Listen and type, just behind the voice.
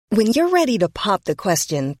When you're ready to pop the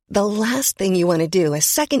question, the last thing you want to do is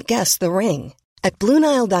second-guess the ring. At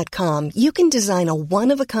BlueNile.com, you can design a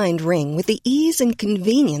one-of-a-kind ring with the ease and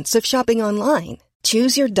convenience of shopping online.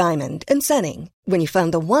 Choose your diamond and setting. When you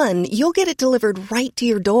find the one, you'll get it delivered right to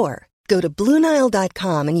your door. Go to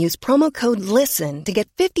BlueNile.com and use promo code LISTEN to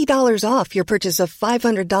get $50 off your purchase of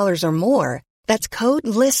 $500 or more. That's code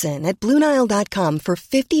LISTEN at BlueNile.com for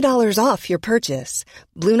 $50 off your purchase.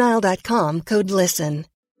 BlueNile.com, code LISTEN.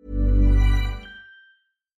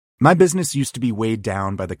 My business used to be weighed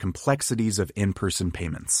down by the complexities of in-person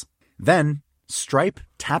payments. Then, Stripe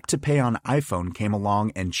Tap to Pay on iPhone came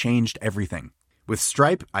along and changed everything. With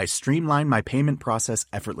Stripe, I streamlined my payment process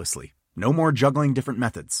effortlessly. No more juggling different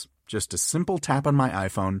methods. Just a simple tap on my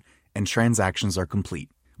iPhone and transactions are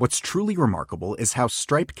complete. What's truly remarkable is how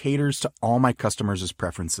Stripe caters to all my customers'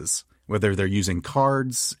 preferences. Whether they're using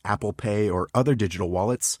cards, Apple Pay, or other digital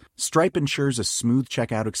wallets, Stripe ensures a smooth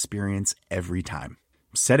checkout experience every time.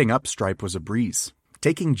 Setting up Stripe was a breeze,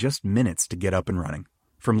 taking just minutes to get up and running.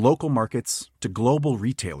 From local markets to global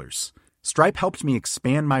retailers, Stripe helped me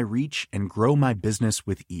expand my reach and grow my business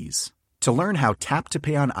with ease. To learn how Tap to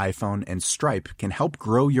Pay on iPhone and Stripe can help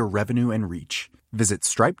grow your revenue and reach, visit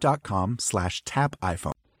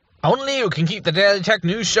stripe.com/tapiphone. Only you can keep the Daily Tech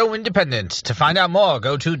News Show independent. To find out more,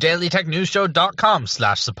 go to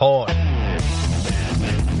dailytechnewsshow.com/support.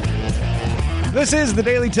 This is the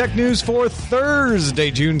Daily Tech News for Thursday,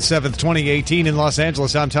 June 7th, 2018 in Los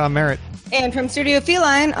Angeles. I'm Tom Merritt. And from Studio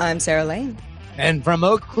Feline, I'm Sarah Lane. And from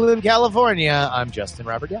Oakland, California, I'm Justin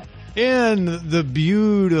Robert Young. In the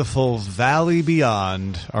beautiful valley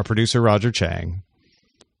beyond, our producer Roger Chang.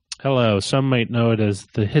 Hello. Some might know it as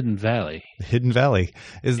the Hidden Valley. Hidden Valley.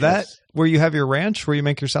 Is that where you have your ranch, where you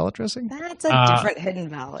make your salad dressing? That's a different Hidden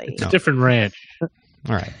Valley. It's a different ranch.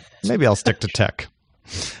 All right. Maybe I'll stick to tech.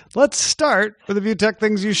 Let's start with a few tech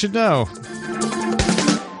things you should know.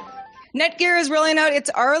 Netgear is rolling out its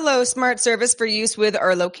Arlo smart service for use with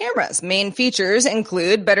Arlo cameras. Main features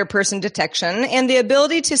include better person detection and the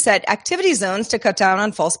ability to set activity zones to cut down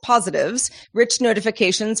on false positives, rich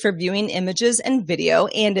notifications for viewing images and video,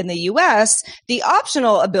 and in the US, the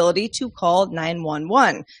optional ability to call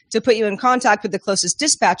 911 to put you in contact with the closest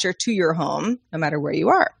dispatcher to your home, no matter where you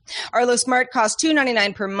are. Arlo Smart costs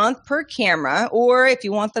 $299 per month per camera, or if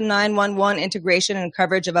you want the 911 integration and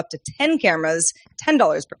coverage of up to 10 cameras,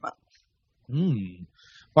 $10 per month.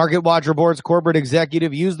 MarketWatch reports corporate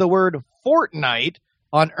executive used the word Fortnite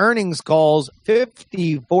on earnings calls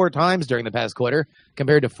 54 times during the past quarter,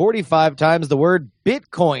 compared to 45 times the word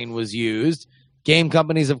Bitcoin was used. Game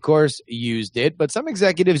companies, of course, used it, but some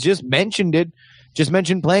executives just mentioned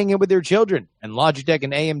playing it with their children. And Logitech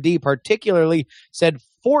and AMD particularly said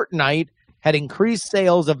Fortnite had increased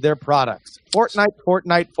sales of their products.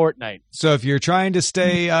 Fortnite. So if you're trying to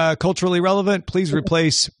stay culturally relevant, please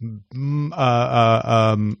replace what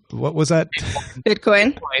was that?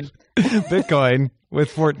 Bitcoin. Bitcoin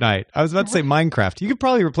with Fortnite. I was about to say Minecraft. You could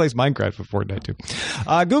probably replace Minecraft with Fortnite too.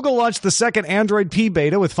 Google launched the second Android P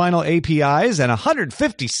beta with final APIs and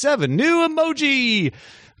 157 new emoji.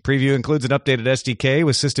 Preview includes an updated SDK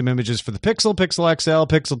with system images for the Pixel, Pixel XL,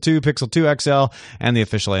 Pixel 2, Pixel 2 XL, and the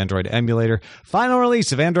official Android emulator. Final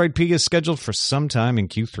release of Android P is scheduled for sometime in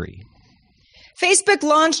Q3. Facebook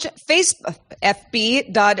launched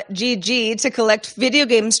FB.gg to collect video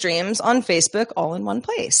game streams on Facebook all in one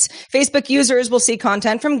place. Facebook users will see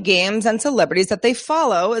content from games and celebrities that they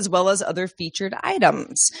follow, as well as other featured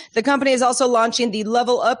items. The company is also launching the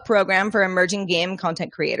Level Up program for emerging game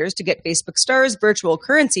content creators to get Facebook stars virtual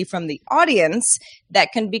currency from the audience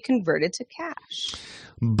that can be converted to cash.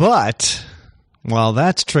 But while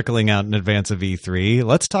that's trickling out in advance of E3,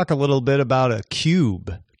 let's talk a little bit about a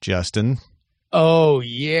Cube, Justin. Oh,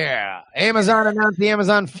 yeah. Amazon announced the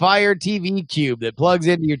Amazon Fire TV Cube that plugs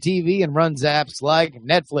into your TV and runs apps like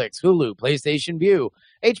Netflix, Hulu, PlayStation Vue,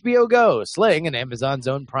 HBO Go, Sling, and Amazon's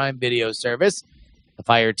own Prime Video service. The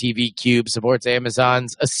Fire TV Cube supports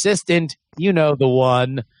Amazon's Assistant, you know the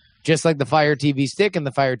one, just like the Fire TV Stick and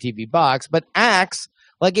the Fire TV Box, but acts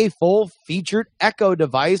like a full-featured Echo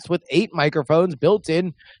device with 8 microphones built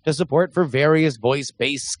in to support for various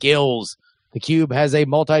voice-based skills. The Cube has a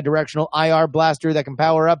multi-directional IR blaster that can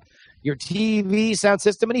power up your TV, sound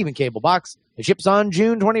system, and even cable box. It ships on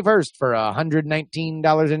June 21st for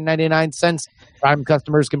 $119.99. Prime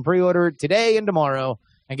customers can pre-order it today and tomorrow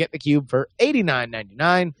and get the Cube for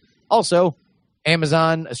 $89.99. Also,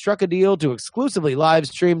 Amazon struck a deal to exclusively live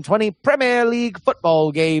stream 20 Premier League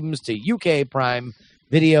football games to UK Prime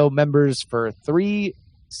Video members for 3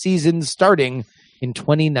 seasons starting in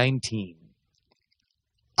 2019.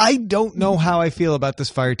 I don't know how I feel about this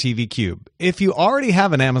Fire TV Cube. If you already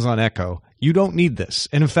have an Amazon Echo, you don't need this.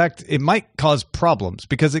 And in fact, it might cause problems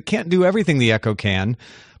because it can't do everything the Echo can,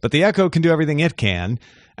 but the Echo can do everything it can.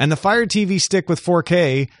 And the Fire TV Stick with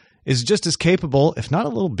 4K is just as capable, if not a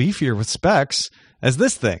little beefier with specs, as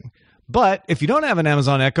this thing. But if you don't have an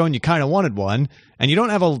Amazon Echo and you kind of wanted one, and you don't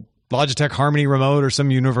have a Logitech Harmony remote or some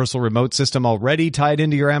universal remote system already tied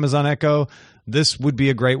into your Amazon Echo, this would be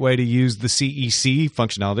a great way to use the CEC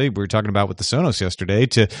functionality we were talking about with the Sonos yesterday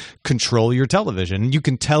to control your television. You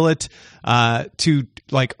can tell it to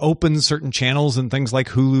like open certain channels and things like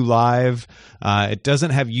Hulu Live. It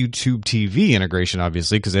doesn't have YouTube TV integration,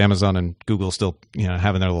 obviously, because Amazon and Google still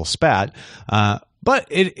having their little spat. But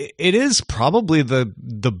it is probably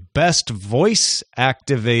the best voice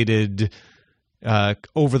activated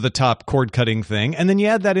over the top cord cutting thing. And then you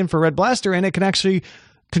add that infrared blaster and it can actually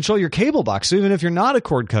control your cable box. So even if you're not a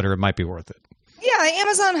cord cutter, it might be worth it. Yeah,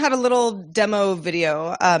 Amazon had a little demo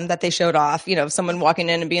video that they showed off, someone walking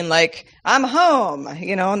in and being like, I'm home,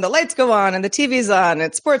 and the lights go on and the TV's on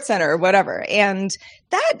at Sports Center or whatever. And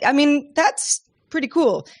that's pretty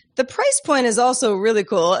cool. The price point is also really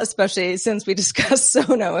cool, especially since we discussed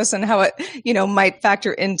Sonos and how it, might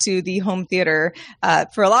factor into the home theater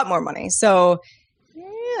for a lot more money. So,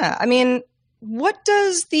 yeah, what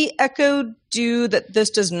does the Echo do that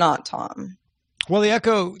this does not, Tom? Well, the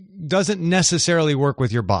Echo doesn't necessarily work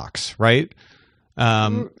with your box, right?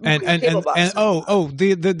 There's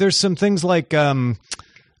some things like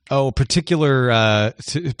particular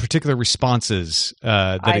responses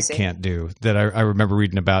that it can't do that I remember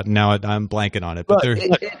reading about. Now I'm blanking on it, but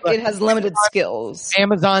it has limited skills.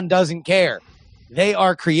 Amazon doesn't care. They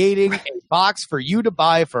are creating a box for you to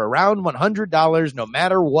buy for around $100, no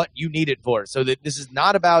matter what you need it for. So that this is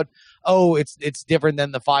not about it's different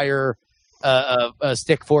than the Fire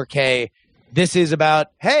Stick 4K. This is about,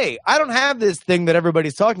 hey, I don't have this thing that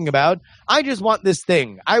everybody's talking about. I just want this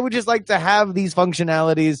thing. I would just like to have these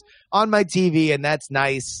functionalities on my TV, and that's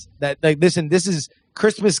nice. This is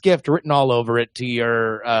Christmas gift written all over it to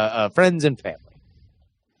your friends and family.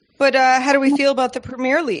 But how do we feel about the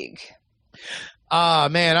Premier League?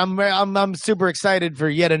 Man, I'm super excited for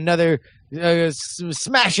yet another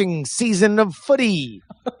smashing season of footy.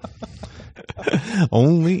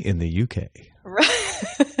 Only in the UK. Right.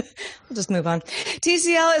 We'll just move on.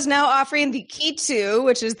 TCL is now offering the Key 2,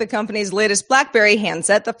 which is the company's latest BlackBerry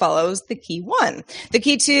handset that follows the Key 1. The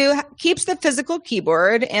Key 2 keeps the physical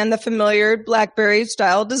keyboard and the familiar BlackBerry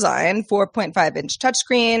style design, 4.5-inch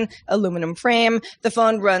touchscreen, aluminum frame. The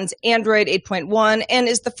phone runs Android 8.1 and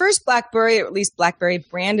is the first BlackBerry, or at least BlackBerry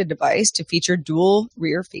branded device to feature dual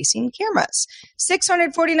rear-facing cameras.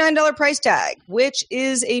 $649 price tag, which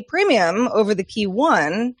is a premium over the Key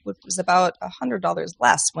 1, which was about $100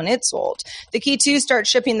 less when it sold. The Key 2 starts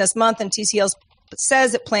shipping this month, and TCL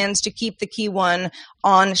says it plans to keep the Key 1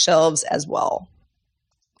 on shelves as well.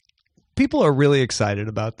 People are really excited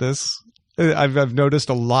about this. I've noticed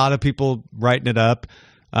a lot of people writing it up.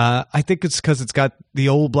 I think it's because it's got the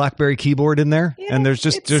old BlackBerry keyboard in there, and there's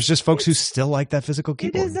just folks who still like that physical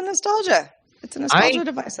keyboard. It is a nostalgia. It's a nostalgia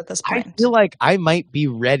device at this point. I feel like I might be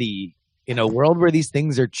ready in a world where these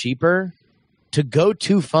things are cheaper to go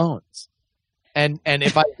 2 phones. And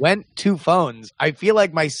if I went 2 phones, I feel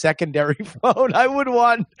like my secondary phone, I would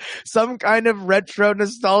want some kind of retro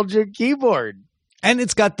nostalgic keyboard. And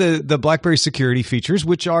it's got the BlackBerry security features,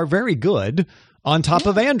 which are very good on top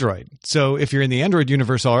of Android. So if you're in the Android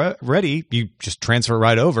universe already, you just transfer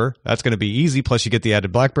right over. That's going to be easy. Plus you get the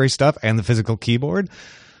added BlackBerry stuff and the physical keyboard.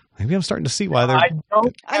 Maybe I'm starting to see why they're.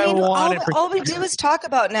 All we do is talk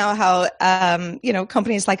about now how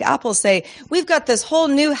companies like Apple say we've got this whole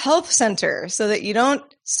new health center so that you don't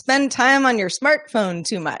spend time on your smartphone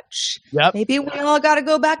too much. Yep. Maybe we all got to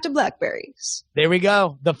go back to BlackBerries. There we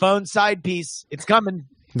go. The phone side piece. It's coming.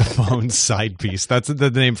 The phone side piece. That's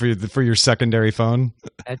the name for your secondary phone.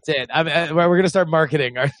 That's it. We're going to start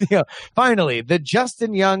marketing. Finally, the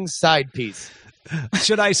Justin Young side piece.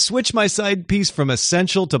 Should I switch my side piece from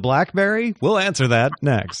Essential to BlackBerry? We'll answer that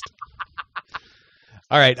next.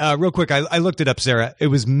 All right, real quick, I looked it up, Sarah. It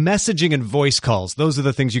was messaging and voice calls. Those are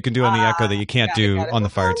the things you can do on the Echo that you can't do on the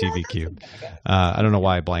Fire TV Cube. I don't know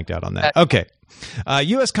why I blanked out on that. Okay.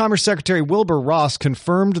 U.S. Commerce Secretary Wilbur Ross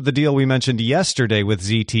confirmed the deal we mentioned yesterday with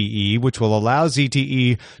ZTE, which will allow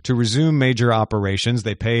ZTE to resume major operations.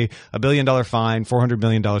 They pay a $1 billion fine, $400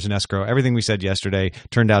 million in escrow. Everything we said yesterday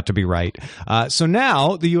turned out to be right. So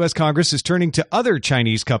now the U.S. Congress is turning to other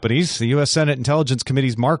Chinese companies. The U.S. Senate Intelligence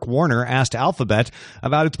Committee's Mark Warner asked Alphabet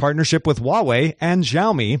about its partnership with Huawei and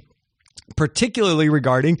Xiaomi, particularly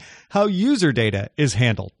regarding how user data is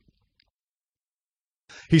handled.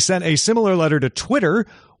 He sent a similar letter to Twitter.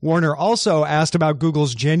 Warner also asked about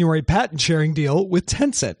Google's January patent sharing deal with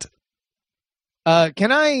Tencent.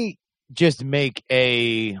 Can I just make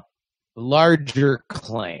a larger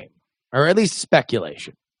claim, or at least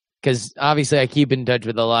speculation? Because obviously I keep in touch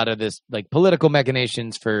with a lot of this, like, political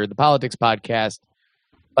machinations for the Politics Podcast,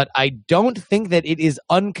 but I don't think that it is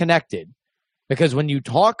unconnected, because when you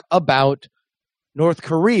talk about North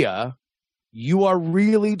Korea, you are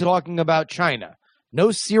really talking about China.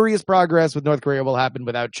 No serious progress with North Korea will happen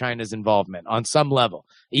without China's involvement on some level,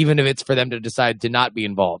 even if it's for them to decide to not be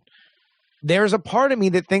involved. There's a part of me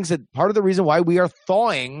that thinks that part of the reason why we are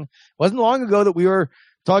thawing wasn't long ago that we were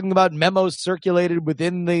talking about memos circulated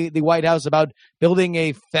within the White House about building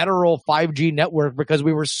a federal 5G network because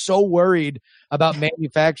we were so worried about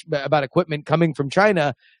about equipment coming from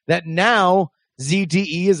China that now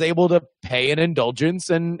ZTE is able to pay an indulgence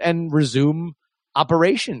and resume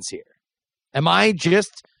operations here. Am I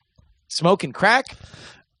just smoking crack?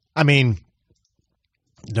 I mean,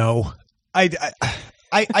 no. I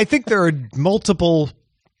think there are multiple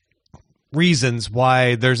reasons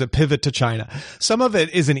why there's a pivot to China. Some of it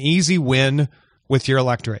is an easy win with your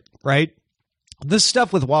electorate, right? This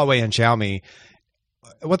stuff with Huawei and Xiaomi,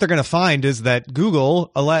 what they're going to find is that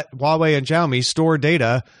Google let Huawei and Xiaomi store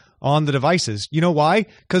data on the devices. You know why?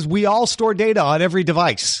 Because we all store data on every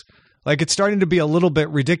device. Like, it's starting to be a little bit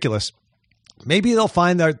ridiculous. Maybe they'll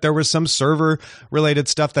find that there was some server-related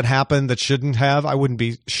stuff that happened that shouldn't have. I wouldn't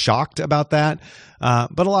be shocked about that.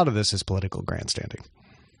 But a lot of this is political grandstanding.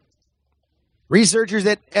 Researchers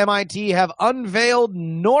at MIT have unveiled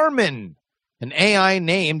Norman, an AI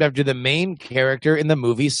named after the main character in the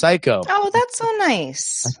movie Psycho. Oh, that's so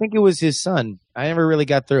nice. I think it was his son. I never really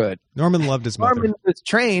got through it. Norman loved his mother. Norman was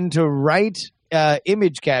trained to write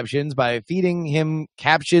image captions by feeding him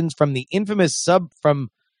captions from an infamous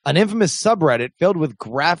subreddit filled with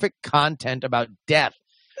graphic content about death.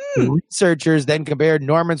 Researchers then compared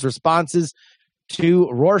Norman's responses to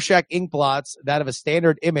Rorschach inkblots, that of a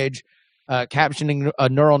standard image, captioning a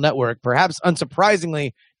neural network. Perhaps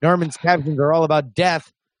unsurprisingly, Norman's captions are all about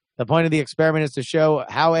death. The point of the experiment is to show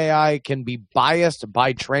how AI can be biased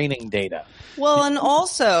by training data. Well, and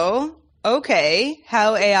also,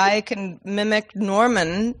 how AI can mimic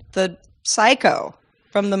Norman, the psycho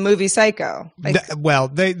from the movie Psycho.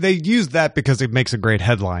 They use that because it makes a great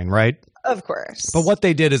headline, right? Of course. But what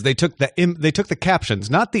they did is they took the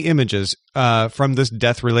captions, not the images, from this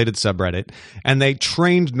death-related subreddit, and they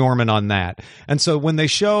trained Norman on that. And so when they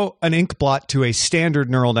show an ink blot to a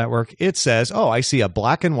standard neural network, it says, "Oh, I see a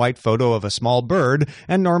black and white photo of a small bird,"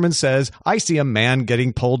 and Norman says, "I see a man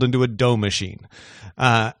getting pulled into a dough machine."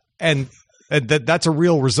 And that's a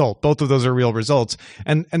real result. Both of those are real results.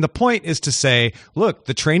 And the point is to say, look,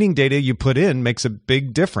 the training data you put in makes a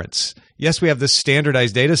big difference. Yes, we have this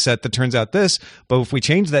standardized data set that turns out this, but if we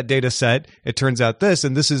change that data set, it turns out this.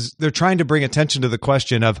 And they're trying to bring attention to the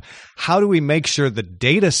question of how do we make sure the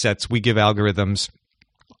data sets we give algorithms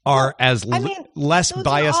are less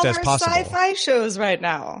biased as possible. Sci-fi shows right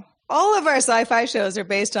now. All of our sci-fi shows are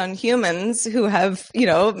based on humans who have,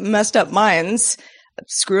 messed up minds,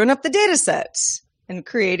 screwing up the data sets and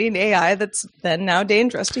creating AI that's then now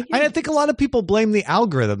dangerous to humans. I think a lot of people blame the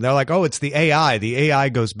algorithm. They're like, oh, it's the AI. The AI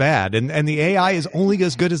goes bad. And the AI is only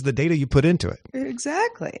as good as the data you put into it.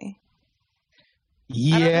 Exactly.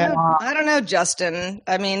 Yeah. I don't know, Justin.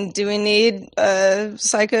 I mean, do we need a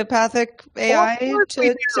psychopathic AI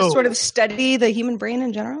to sort of study the human brain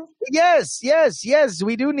in general? Yes.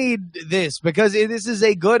 We do need this because this is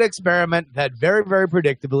a good experiment that very, very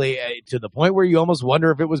predictably, to the point where you almost wonder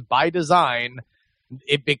if it was by design,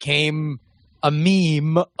 it became a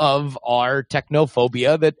meme of our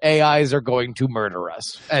technophobia that AIs are going to murder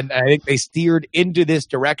us. And I think they steered into this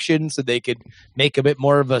direction so they could make a bit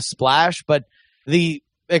more of a splash. But the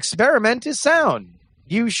experiment is sound.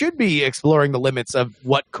 You should be exploring the limits of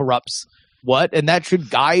what corrupts what, and that should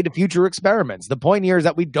guide future experiments. The point here is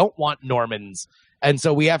that we don't want Normans, and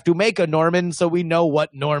so we have to make a Norman so we know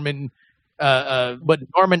what Norman-esque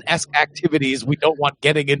activities we don't want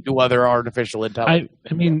getting into other artificial intelligence.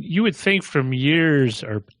 I mean, you would think from years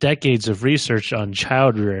or decades of research on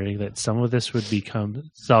child rearing that some of this would become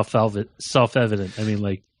self-evident. I mean,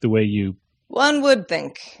 like the way you... One would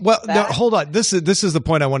think. Well, no, hold on. This is the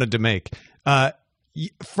point I wanted to make.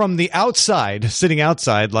 From the outside, sitting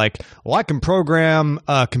outside, like, well, I can program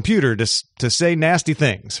a computer to say nasty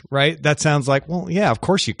things, right? That sounds like, well, yeah, of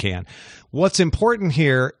course you can. What's important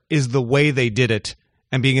here is the way they did it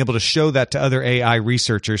and being able to show that to other AI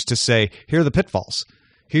researchers to say, here are the pitfalls.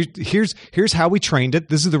 Here's how we trained it.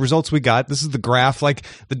 This is the results we got. This is the graph. Like,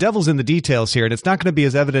 the devil's in the details here, and it's not going to be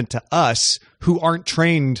as evident to us who aren't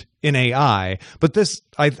trained in AI. But this,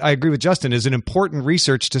 I agree with Justin, is an important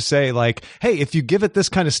research to say, like, hey, if you give it this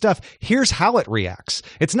kind of stuff, here's how it reacts.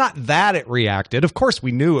 It's not that it reacted. Of course,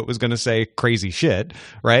 we knew it was going to say crazy shit,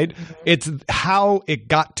 right? It's how it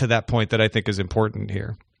got to that point that I think is important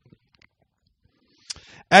here.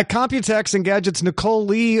 At Computex and Gadgets, Nicole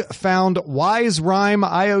Lee found Wise Rhyme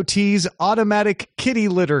IoT's automatic kitty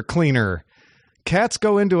litter cleaner. Cats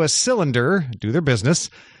go into a cylinder, do their business.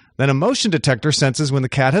 Then a motion detector senses when the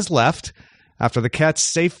cat has left. After the cat's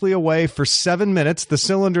safely away for 7 minutes, the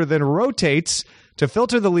cylinder then rotates to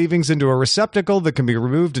filter the leavings into a receptacle that can be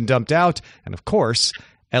removed and dumped out. And of course,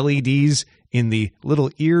 LEDs in the little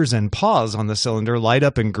ears and paws on the cylinder light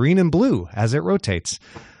up in green and blue as it rotates.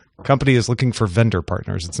 Company is looking for vendor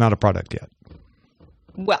partners. It's not a product yet.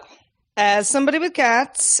 Well, as somebody with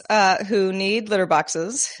cats who need litter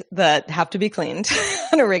boxes that have to be cleaned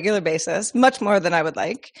on a regular basis, much more than I would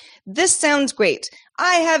like, this sounds great.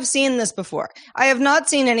 I have seen this before. I have not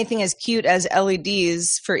seen anything as cute as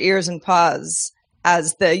LEDs for ears and paws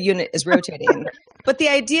as the unit is rotating. But the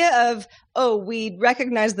idea of, we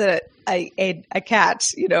recognize that a cat,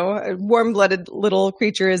 a warm-blooded little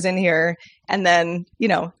creature is in here, and then,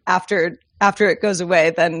 after it goes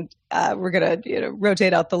away, then we're going to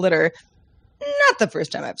rotate out the litter. Not the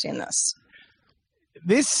first time I've seen this.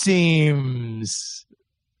 This seems,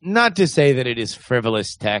 not to say that it is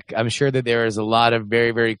frivolous tech. I'm sure that there is a lot of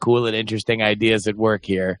very, very cool and interesting ideas at work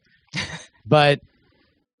here. But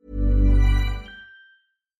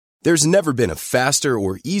there's never been a faster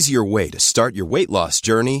or easier way to start your weight loss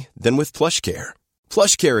journey than with PlushCare.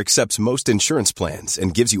 PlushCare accepts most insurance plans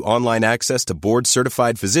and gives you online access to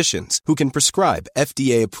board-certified physicians who can prescribe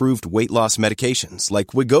FDA-approved weight loss medications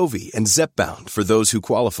like Wegovy and Zepbound for those who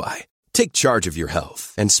qualify. Take charge of your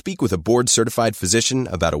health and speak with a board-certified physician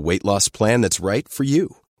about a weight loss plan that's right for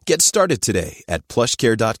you. Get started today at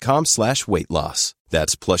plushcare.com/weight-loss.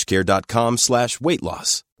 That's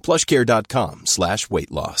plushcare.com/weight-loss.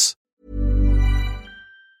 plushcare.com/weight-loss.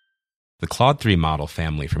 The Claude 3 model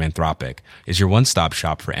family from Anthropic is your one-stop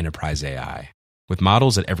shop for enterprise AI. With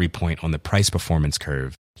models at every point on the price-performance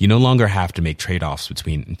curve, you no longer have to make trade-offs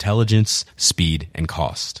between intelligence, speed, and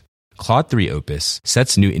cost. Claude 3 Opus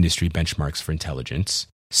sets new industry benchmarks for intelligence.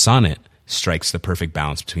 Sonnet strikes the perfect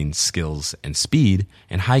balance between skills and speed.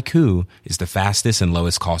 And Haiku is the fastest and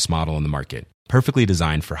lowest cost model on the market, perfectly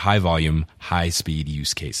designed for high-volume, high-speed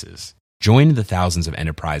use cases. Join the thousands of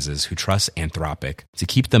enterprises who trust Anthropic to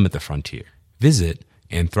keep them at the frontier. Visit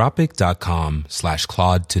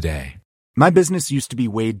anthropic.com/Claude today. My business used to be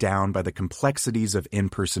weighed down by the complexities of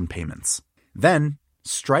in-person payments. Then,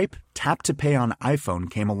 Stripe Tap to Pay on iPhone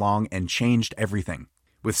came along and changed everything.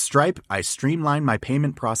 With Stripe, I streamlined my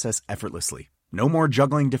payment process effortlessly. No more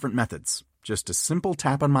juggling different methods. Just a simple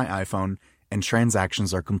tap on my iPhone and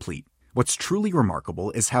transactions are complete. What's truly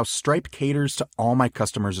remarkable is how Stripe caters to all my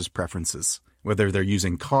customers' preferences. Whether they're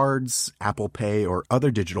using cards, Apple Pay, or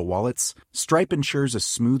other digital wallets, Stripe ensures a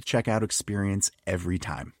smooth checkout experience every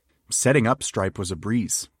time. Setting up Stripe was a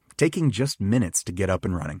breeze, taking just minutes to get up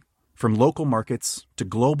and running. From local markets to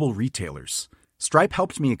global retailers, Stripe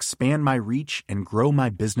helped me expand my reach and grow my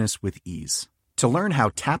business with ease. To learn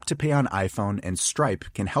how Tap to Pay on iPhone and Stripe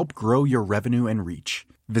can help grow your revenue and reach,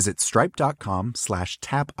 visit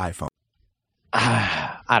stripe.com/tapiphone.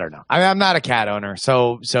 I don't know. I'm not a cat owner,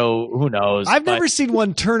 so who knows? I've never seen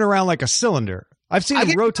one turn around like a cylinder. I've seen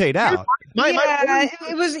them rotate out.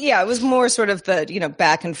 It was more sort of the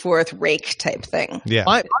back and forth rake type thing. Yeah.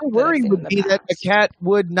 My worry would be that a cat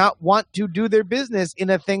would not want to do their business in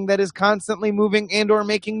a thing that is constantly moving and or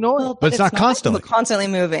making noise. Well, but it's not constantly. Constantly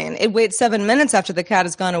moving. It waits 7 minutes after the cat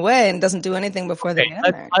has gone away and doesn't do anything before they get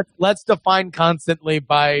there. Let's define constantly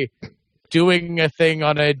by doing a thing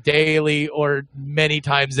on a daily or many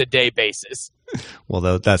times a day basis. Well,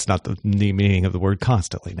 though, that's not the meaning of the word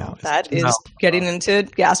constantly now. That is getting into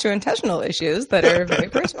gastrointestinal issues that are very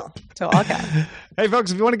personal to all cats. Hey,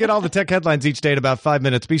 folks, if you want to get all the tech headlines each day in about 5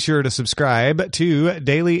 minutes, be sure to subscribe to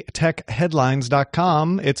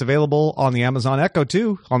dailytechheadlines.com. It's available on the Amazon Echo,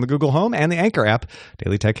 too, on the Google Home and the Anchor app,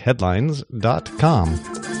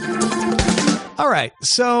 dailytechheadlines.com. All right,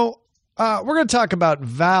 so we're going to talk about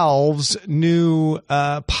Valve's new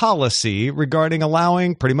policy regarding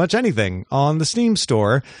allowing pretty much anything on the Steam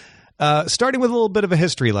store, starting with a little bit of a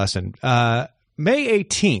history lesson. May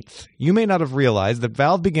 18th, you may not have realized that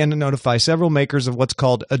Valve began to notify several makers of what's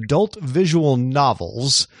called adult visual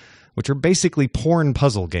novels, which are basically porn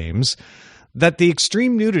puzzle games, that the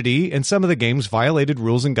extreme nudity in some of the games violated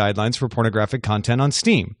rules and guidelines for pornographic content on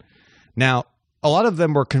Steam. Now, a lot of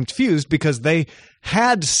them were confused because they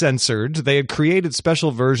had created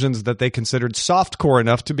special versions that they considered softcore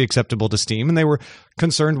enough to be acceptable to Steam, and they were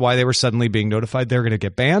concerned why they were suddenly being notified they were going to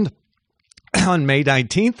get banned. On May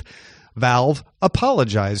 19th, Valve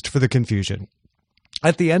apologized for the confusion.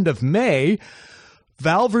 At the end of May,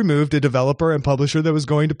 Valve removed a developer and publisher that was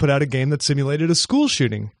going to put out a game that simulated a school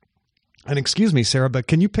shooting. And excuse me, Sarah, but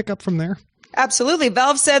can you pick up from there? Absolutely.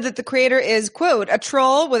 Valve said that the creator is, quote, a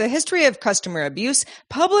troll with a history of customer abuse,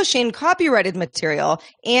 publishing copyrighted material,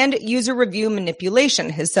 and user review manipulation.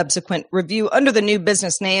 His subsequent review under the new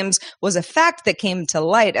business names was a fact that came to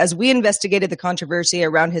light as we investigated the controversy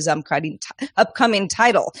around his upcoming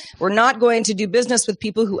title. We're not going to do business with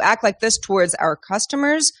people who act like this towards our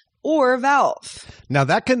customers or Valve. Now,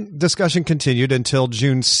 that discussion continued until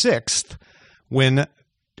June 6th, when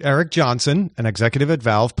Eric Johnson, an executive at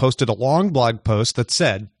Valve, posted a long blog post that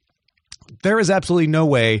said, there is absolutely no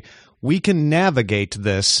way we can navigate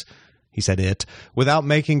this, he said without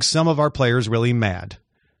making some of our players really mad.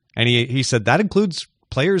 And he said that includes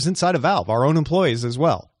players inside of Valve, our own employees as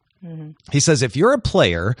well. Mm-hmm. He says, if you're a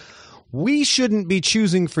player, we shouldn't be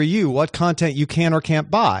choosing for you what content you can or can't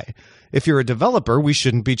buy. If you're a developer, we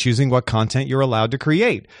shouldn't be choosing what content you're allowed to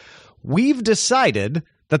create. We've decided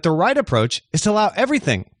that the right approach is to allow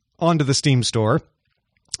everything onto the Steam store,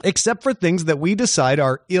 except for things that we decide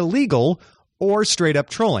are illegal or straight up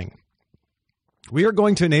trolling. We are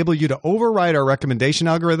going to enable you to override our recommendation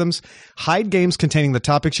algorithms, hide games containing the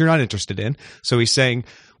topics you're not interested in. So he's saying,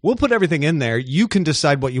 we'll put everything in there. You can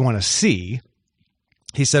decide what you want to see.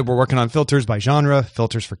 He said, we're working on filters by genre,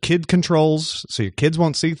 filters for kid controls, so your kids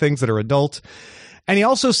won't see things that are adult. And he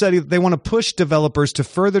also said they want to push developers to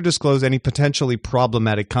further disclose any potentially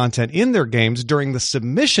problematic content in their games during the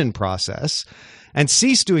submission process and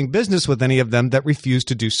cease doing business with any of them that refuse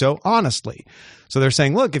to do so honestly. So they're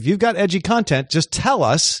saying, look, if you've got edgy content, just tell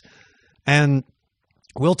us and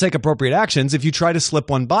we'll take appropriate actions. If you try to slip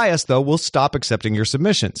one by us, though, we'll stop accepting your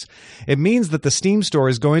submissions. It means that the Steam store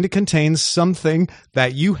is going to contain something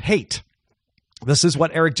that you hate. This is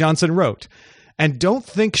what Eric Johnson wrote. And don't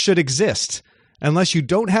think should exist. Unless you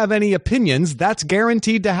don't have any opinions, that's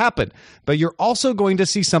guaranteed to happen. But you're also going to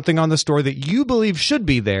see something on the store that you believe should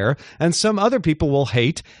be there, and some other people will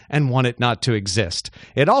hate and want it not to exist.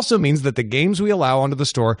 It also means that the games we allow onto the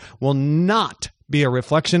store will not be a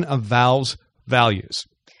reflection of Valve's values.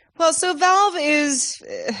 Well, so Valve is,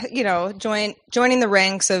 joining the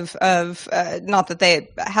ranks of not that they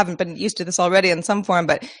haven't been used to this already in some form,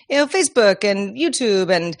 but, Facebook and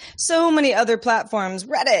YouTube and so many other platforms,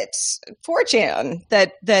 Reddit, 4chan,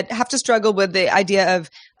 that have to struggle with the idea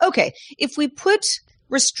of, okay, if we put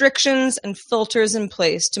restrictions and filters in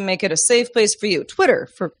place to make it a safe place for you, Twitter,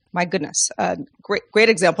 for my goodness, great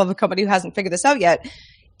example of a company who hasn't figured this out yet,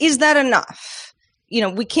 is that enough?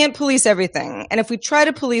 We can't police everything. And if we try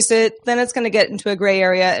to police it, then it's going to get into a gray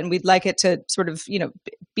area and we'd like it to sort of,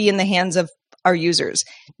 be in the hands of our users.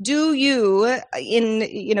 Do you,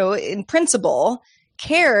 in principle,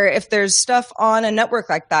 care if there's stuff on a network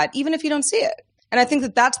like that, even if you don't see it? And I think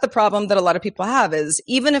that that's the problem that a lot of people have is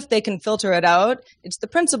even if they can filter it out, it's the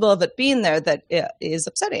principle of it being there that is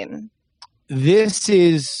upsetting. This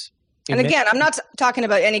is... And again, I'm not talking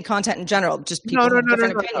about any content in general, just people with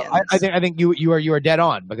different opinions. I think you are dead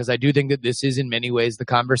on, because I do think that this is in many ways the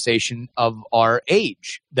conversation of our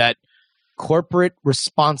age, that corporate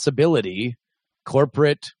responsibility,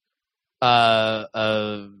 corporate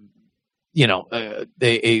a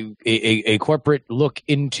corporate look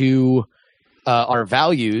into our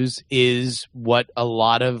values is what a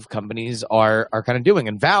lot of companies are kind of doing.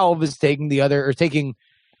 And Valve is taking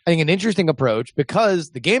I think an interesting approach, because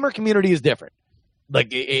the gamer community is different. Like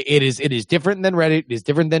it is different than Reddit, it is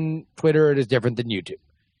different than Twitter, it is different than YouTube.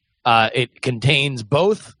 It contains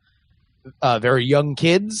both very young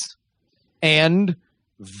kids and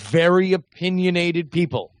very opinionated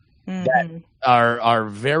people that are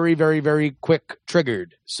very, very, very quick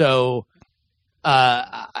triggered. So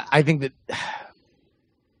I think that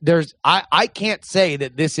I can't say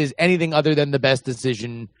that this is anything other than the best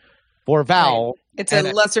decision for Valve. Right. It's a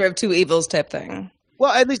lesser of two evils type thing.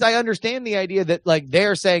 Well, at least I understand the idea that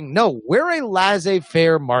they're saying, no, we're a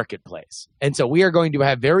laissez-faire marketplace. And so we are going to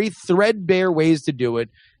have very threadbare ways to do it.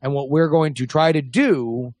 And what we're going to try to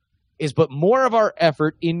do is put more of our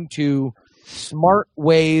effort into smart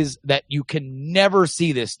ways that you can never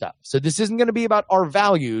see this stuff. So this isn't going to be about our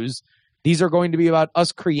values. These are going to be about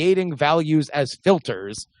us creating values as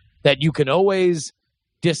filters that you can always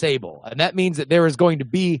disable. And that means that there is going to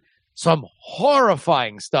be some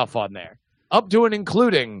horrifying stuff on there. up to and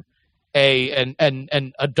including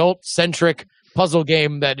an adult-centric puzzle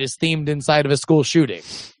game that is themed inside of a school shooting.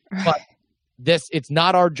 But it's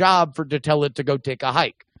not our job to tell it to go take a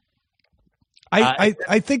hike.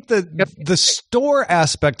 I think the store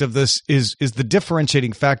aspect of this is the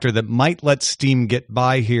differentiating factor that might let Steam get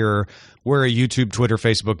by here where a YouTube, Twitter,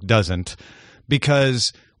 Facebook doesn't.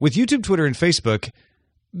 Because with YouTube, Twitter, and Facebook,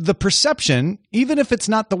 the perception, even if it's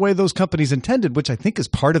not the way those companies intended, which I think is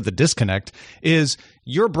part of the disconnect, is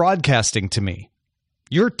you're broadcasting to me.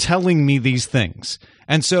 You're telling me these things.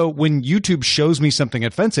 And so when YouTube shows me something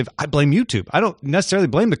offensive, I blame YouTube. I don't necessarily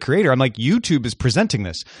blame the creator. I'm like, YouTube is presenting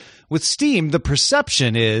this. With Steam, the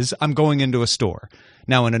perception is I'm going into a store.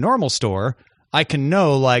 Now, in a normal store, I can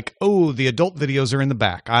know like, oh, the adult videos are in the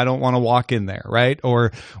back. I don't want to walk in there, right?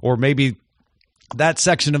 Or maybe that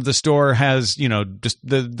section of the store has, just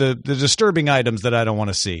the disturbing items that I don't want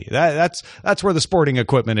to see. That's where the sporting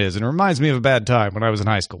equipment is. And it reminds me of a bad time when I was in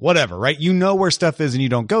high school. Whatever, right? You know where stuff is and you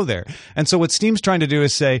don't go there. And so what Steam's trying to do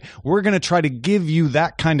is say, we're going to try to give you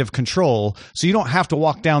that kind of control so you don't have to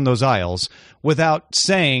walk down those aisles without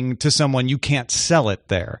saying to someone you can't sell it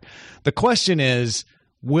there. The question is,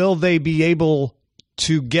 will they be able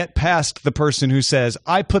to get past the person who says,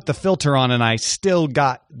 I put the filter on and I still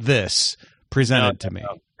got this presented to me?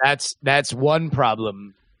 That's one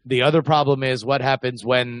problem. The other problem is what happens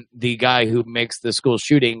when the guy who makes the school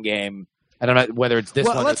shooting game, I don't know whether it's this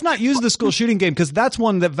one. Well, let's not use the school shooting game because that's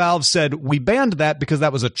one that Valve said we banned that because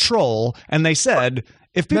that was a troll. And they said,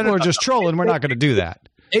 if people are just trolling, we're not going to do that.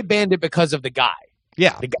 They banned it because of the guy.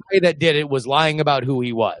 Yeah. The guy that did it was lying about who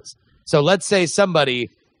he was. So let's say somebody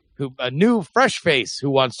a new fresh face who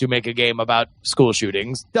wants to make a game about school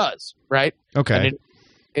shootings does, right? Okay. And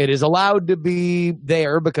it is allowed to be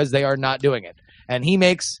there because they are not doing it. And he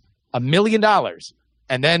makes $1 million.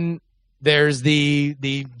 And then there's the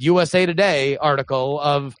USA Today article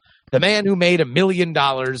of the man who made $1 million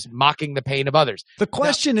mocking the pain of others. The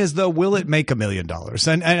question is, though, will it make $1 million?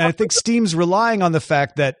 And I think Steam's relying on the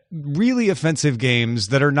fact that really offensive games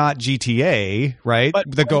that are not GTA, right,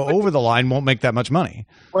 that go over the line won't make that much money.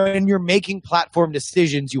 When you're making platform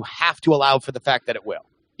decisions, you have to allow for the fact that it will.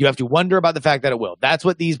 You have to wonder about the fact that it will. That's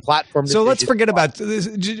what these platform decisions So let's forget about this,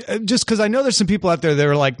 just because I know there's some people out there that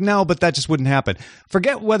are like, no, but that just wouldn't happen.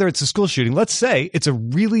 Forget whether it's a school shooting. Let's say it's a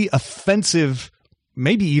really offensive,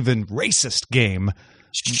 maybe even racist game.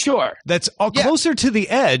 Sure. That's closer to the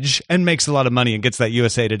edge and makes a lot of money and gets that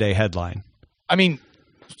USA Today headline. I mean,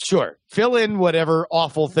 sure. Fill in whatever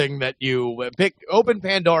awful thing that you pick, open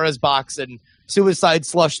Pandora's box and suicide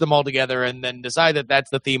slush them all together and then decide that that's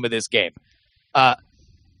the theme of this game.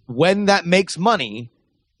 When that makes money,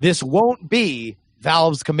 this won't be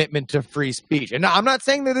Valve's commitment to free speech. And I'm not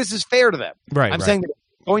saying that this is fair to them. Right. I'm saying that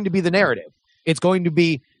it's going to be the narrative. It's going to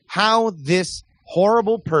be how this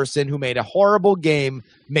horrible person who made a horrible game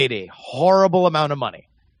made a horrible amount of money.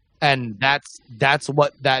 And that's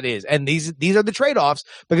what that is. And these are the trade-offs,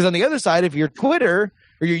 because on the other side, if you're Twitter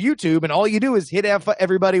or your YouTube and all you do is hit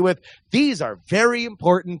everybody with, these are very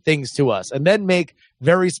important things to us, and then make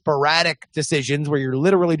very sporadic decisions where you're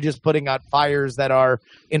literally just putting out fires that are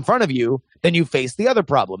in front of you, then you face the other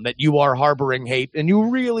problem that you are harboring hate and you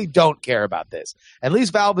really don't care about this. At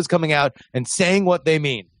least Valve is coming out and saying what they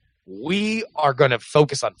mean. We are going to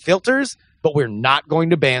focus on filters, but we're not going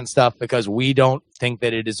to ban stuff because we don't think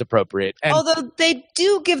that it is appropriate. And although they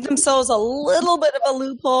do give themselves a little bit of a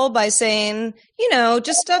loophole by saying,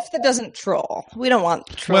 just stuff that doesn't troll. We don't want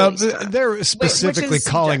trolling stuff. They're specifically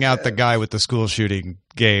calling out the guy with the school shooting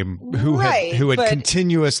game who had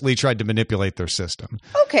continuously tried to manipulate their system.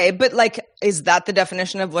 Okay, but is that the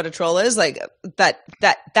definition of what a troll is? Like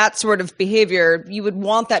that sort of behavior, you would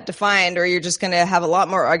want that defined, or you're just going to have a lot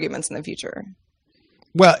more arguments in the future.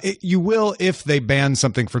 Well, you will if they ban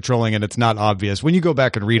something for trolling and it's not obvious. When you go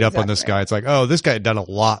back and read up on this guy, it's like, oh, this guy had done a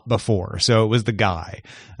lot before, so it was the guy.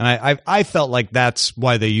 And I felt like that's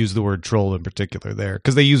why they used the word troll in particular there,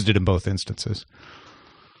 because they used it in both instances.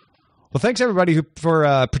 Well, thanks everybody for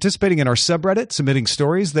participating in our subreddit, submitting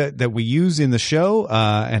stories that we use in the show,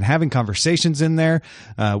 and having conversations in there.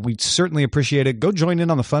 We certainly appreciate it. Go join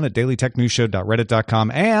in on the fun at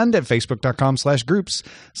dailytechnewsshow.reddit.com and at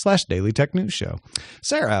facebook.com/groups/dailytechnewsshow.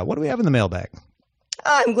 Sarah, what do we have in the mailbag?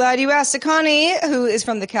 I'm glad you asked. Sakani, who is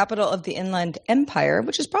from the capital of the Inland Empire,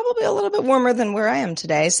 which is probably a little bit warmer than where I am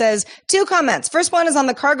today, says 2 comments. First one is on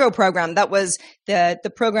the cargo program. That was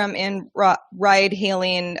the program in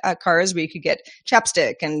ride-hailing cars where you could get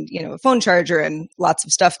chapstick and, a phone charger and lots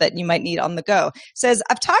of stuff that you might need on the go. Says,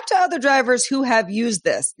 I've talked to other drivers who have used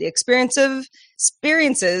this. The experiences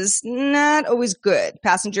not always good.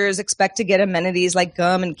 Passengers expect to get amenities like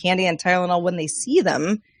gum and candy and Tylenol when they see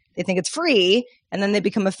them. They think it's free, and then they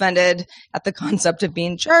become offended at the concept of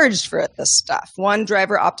being charged for this stuff. One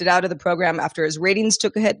driver opted out of the program after his ratings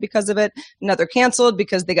took a hit because of it. Another canceled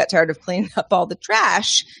because they got tired of cleaning up all the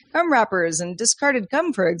trash, gum wrappers, and discarded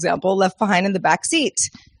gum, for example, left behind in the back seat.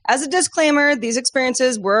 As a disclaimer, these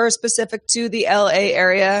experiences were specific to the LA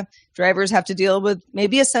area. Drivers have to deal with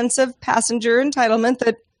maybe a sense of passenger entitlement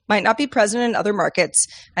that might not be present in other markets.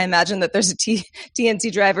 I imagine that there's a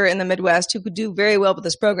TNC driver in the Midwest who could do very well with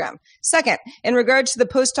this program. Second, in regards to the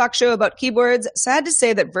post-talk show about keyboards, sad to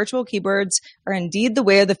say that virtual keyboards are indeed the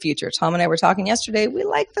way of the future. Tom and I were talking yesterday. We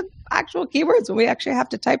like the actual keyboards when we actually have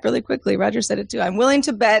to type really quickly. Roger said it too. I'm willing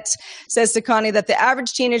to bet, says Sakani, that the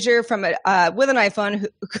average teenager with an iPhone who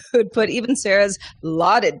could put even Sarah's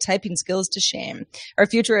lauded typing skills to shame. Our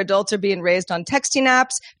future adults are being raised on texting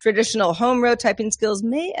apps. Traditional home row typing skills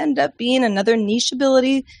may end up being another niche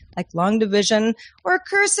ability like long division or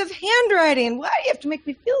cursive handwriting. Why do you have to make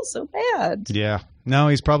me feel so bad? Yeah. No,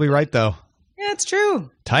 he's probably right, though. Yeah, it's true.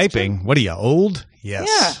 Typing? What are you, old? Yes.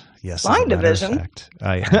 Yeah. Yes. Long division.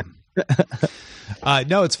 I am.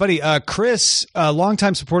 No, it's funny. Chris, a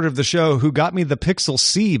longtime supporter of the show who got me the Pixel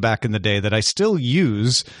C back in the day that I still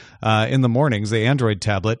use in the mornings, the Android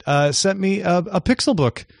tablet, sent me a Pixel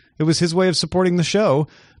book. It was his way of supporting the show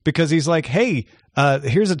because he's like, hey,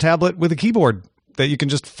 here's a tablet with a keyboard that you can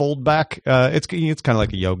just fold back. It's kind of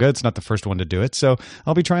like a yoga. It's not the first one to do it. So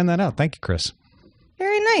I'll be trying that out. Thank you, Chris.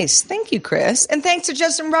 Very nice. Thank you, Chris. And thanks to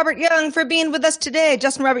Justin Robert Young for being with us today.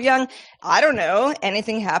 Justin Robert Young, I don't know,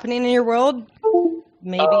 anything happening in your world?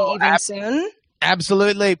 Maybe soon?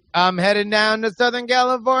 Absolutely. I'm heading down to Southern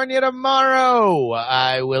California tomorrow.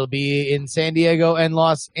 I will be in San Diego and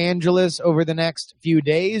Los Angeles over the next few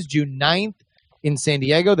days. June 9th in San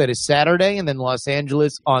Diego, that is Saturday, and then Los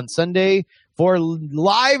Angeles on Sunday for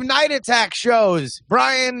live Night Attack shows.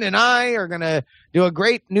 Brian and I are going to do a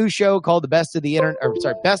great new show called Best of the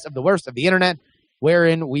Worst of the Internet,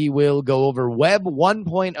 wherein we will go over Web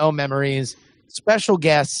 1.0 memories, special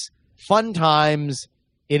guests, fun times.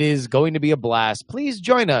 It is going to be a blast. Please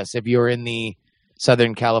join us if you're in the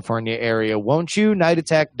Southern California area, won't you?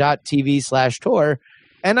 nightattack.tv/tour.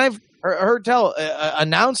 And I've heard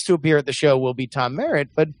announced to appear at the show will be Tom Merritt,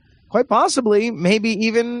 but quite possibly, maybe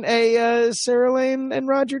even a Sarah Lane and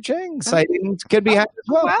Roger Chang sighting could be happening as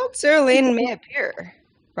well. Well, Sarah Lane may appear.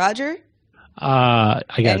 Roger? I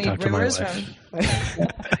got to talk to my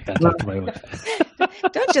wife.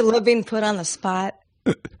 Don't you love being put on the spot?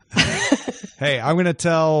 Hey, I'm going to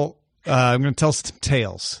tell some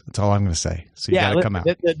tales. That's all I'm going to say. So you got to come out.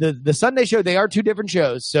 The Sunday show, they are 2 different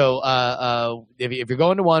shows. So if you're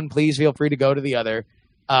going to one, please feel free to go to the other.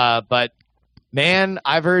 But man,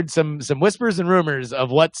 I've heard some whispers and rumors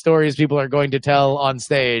of what stories people are going to tell on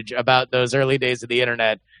stage about those early days of the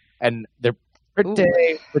internet, and they're pretty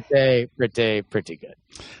good.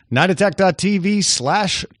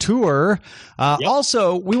 nightattack.tv/tour.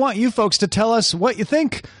 Also, we want you folks to tell us what you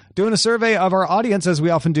think. Doing a survey of our audience, as we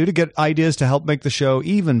often do, to get ideas to help make the show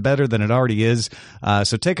even better than it already is.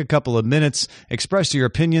 So take a couple of minutes, express your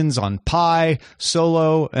opinions on Pi,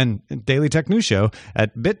 Solo, and Daily Tech News Show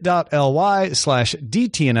at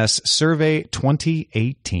bit.ly/DTNS Survey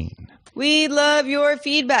 2018. We love your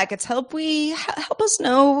feedback. It's help us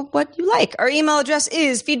know what you like. Our email address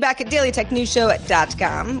is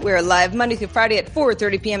feedback@dailytechnewsshow.com. We're live Monday through Friday at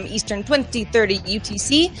 4:30 p.m. Eastern, 2030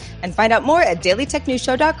 UTC. And find out more at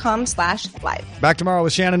dailytechnewsshow.com/live. Back tomorrow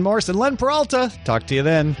with Shannon Morse and Len Peralta. Talk to you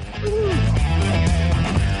then.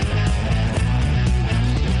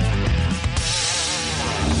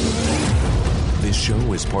 This show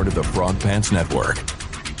is part of the Frog Pants Network.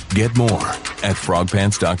 Get more at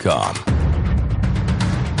frogpants.com.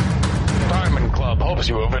 Diamond Club hopes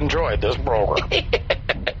you have enjoyed this program.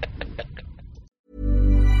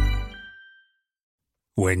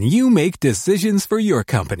 When you make decisions for your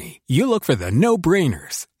company, you look for the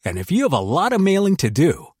no-brainers. And if you have a lot of mailing to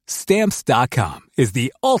do, Stamps.com is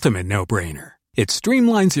the ultimate no-brainer. It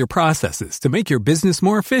streamlines your processes to make your business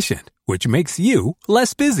more efficient, which makes you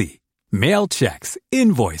less busy. Mail checks,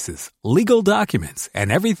 invoices, legal documents,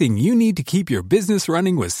 and everything you need to keep your business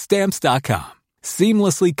running with Stamps.com.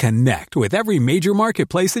 Seamlessly connect with every major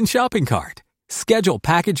marketplace and shopping cart. Schedule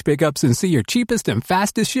package pickups and see your cheapest and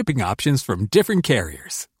fastest shipping options from different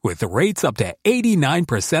carriers, with rates up to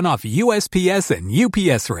 89% off USPS and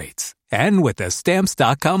UPS rates. And with the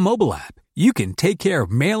Stamps.com mobile app, you can take care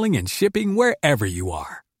of mailing and shipping wherever you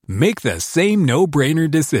are. Make the same no-brainer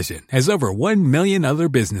decision as over 1 million other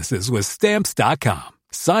businesses with Stamps.com.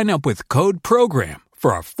 Sign up with code PROGRAM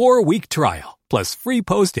for a 4-week trial, plus free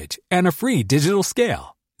postage and a free digital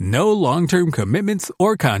scale. No long-term commitments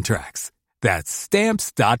or contracts. That's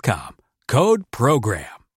Stamps.com. Code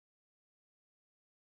PROGRAM.